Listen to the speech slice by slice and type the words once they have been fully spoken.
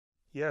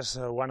Yes,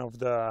 one of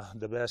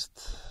the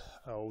best,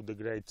 the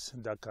great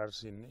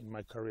Dakars in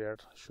my career.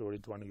 Sure,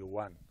 it one you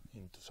won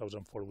in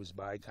 2004 with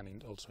bike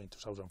and also in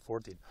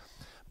 2014.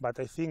 But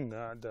I think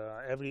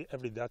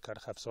every Dakar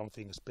have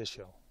something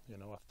special. You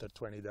know, after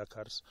 20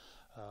 Dakars,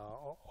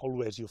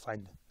 always you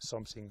find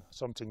something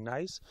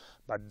nice.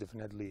 But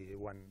definitely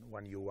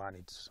when you won,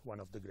 it's one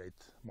of the great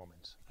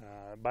moments.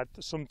 But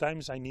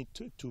sometimes I need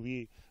to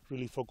be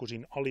really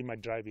focusing only my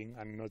driving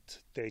and not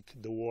take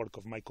the work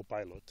of my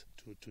co-pilot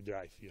to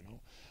drive. You know,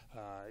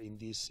 in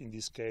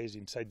this case,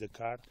 inside the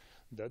car,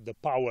 the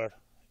power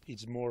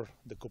is more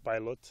the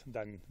co-pilot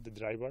than the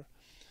driver.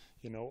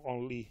 You know,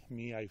 only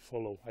me, I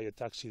a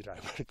taxi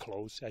driver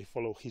close, I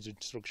follow his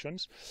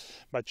instructions.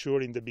 But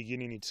sure, in the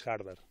beginning it's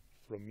harder.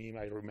 From me,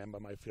 I remember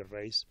my first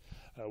race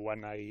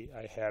when I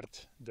heard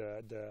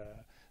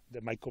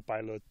my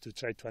co-pilot to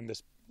try to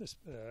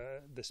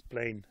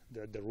explain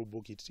the rule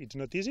book. It's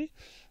not easy,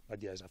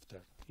 but yes, after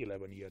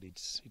 11 years,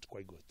 it's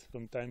quite good.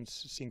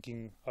 Sometimes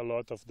thinking a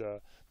lot of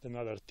the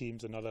other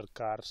teams and other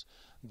cars,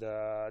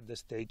 the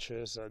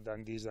stages,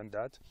 and this and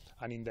that,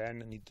 and in the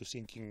end, I need to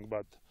thinking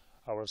about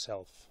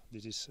ourselves.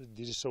 This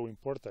is so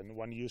important.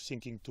 When you're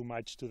thinking too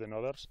much to the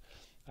others,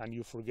 and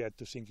you forget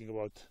to thinking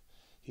about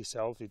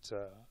himself,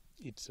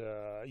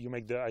 you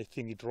make I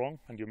think it wrong,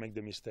 and you make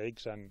the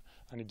mistakes, and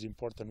it's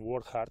important.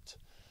 Work hard,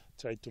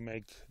 try to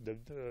make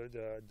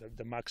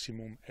the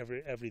maximum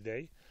every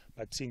day,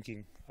 but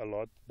thinking a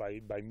lot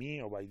by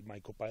me or by my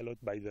co-pilot,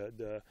 by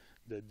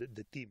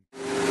the team.